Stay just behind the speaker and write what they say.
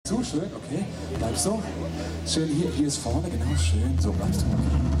du? Schön, okay. Bleibst du? Schön, hier ist vorne, genau, schön. So, bleibst du.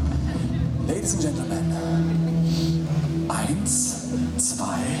 Ladies and Gentlemen. 1, 2,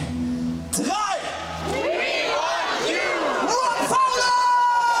 3! We want you! Fowler!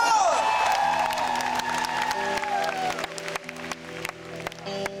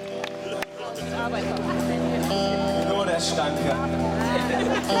 Nur der Stanke.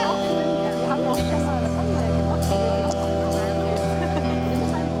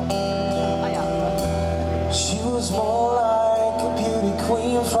 She was more like a beauty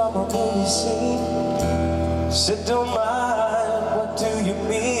queen from a movie scene. Said, don't mind, what do you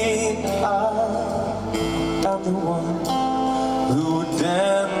mean? I'm the one who would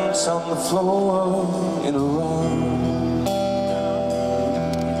dance on the floor in a row.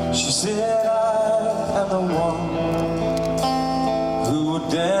 She said, I am the one who would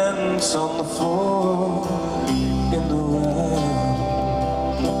dance on the floor in the round.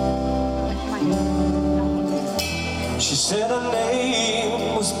 She said her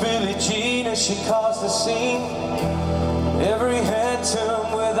name was Billie Jean as she caused the scene. Every head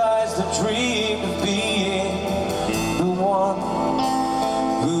turned with eyes that dreamed of being the one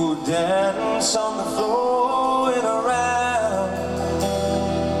who would dance on the floor and around.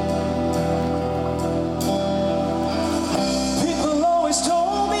 People always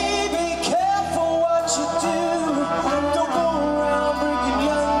told me, be careful what you do. Don't go around breaking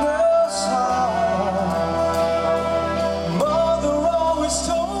young girls' hearts. Mother always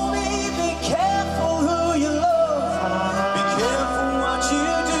told me, be careful who you love. Be careful what you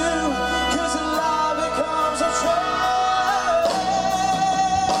do, 'cause a lie becomes a trap.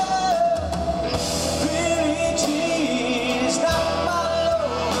 Billie Jean is not my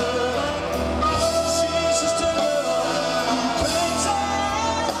lover. She's just a girl who claims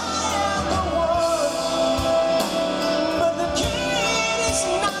that I am the one, but the kid is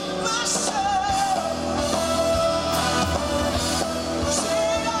not my son.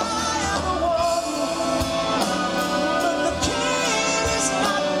 Said I am the one, but the kid is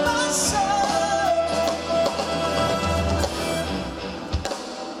not my son.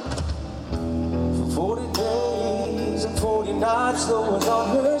 For 40 days and 40 nights, the was on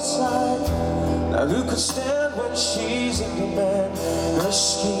her side. Now who could stand when she's in demand? Her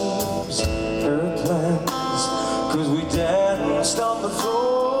schemes, her plans, 'cause we danced on the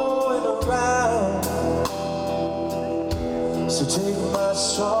floor and around. So take my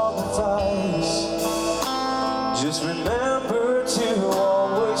strong advice, just remember to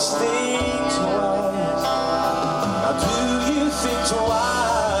always think twice. Now do you think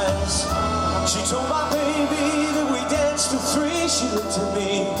twice? She told my baby that we danced till 3. She looked at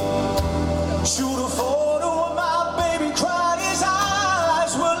me, shoot a photo of my baby, cried. His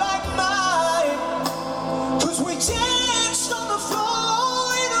eyes were like mine, 'cause we danced on the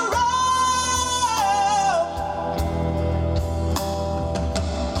floor and around.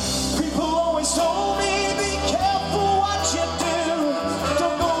 People always told me, be careful what you do.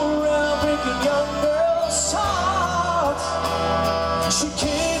 Don't go around breaking young girls' hearts. She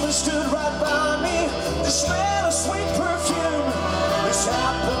can't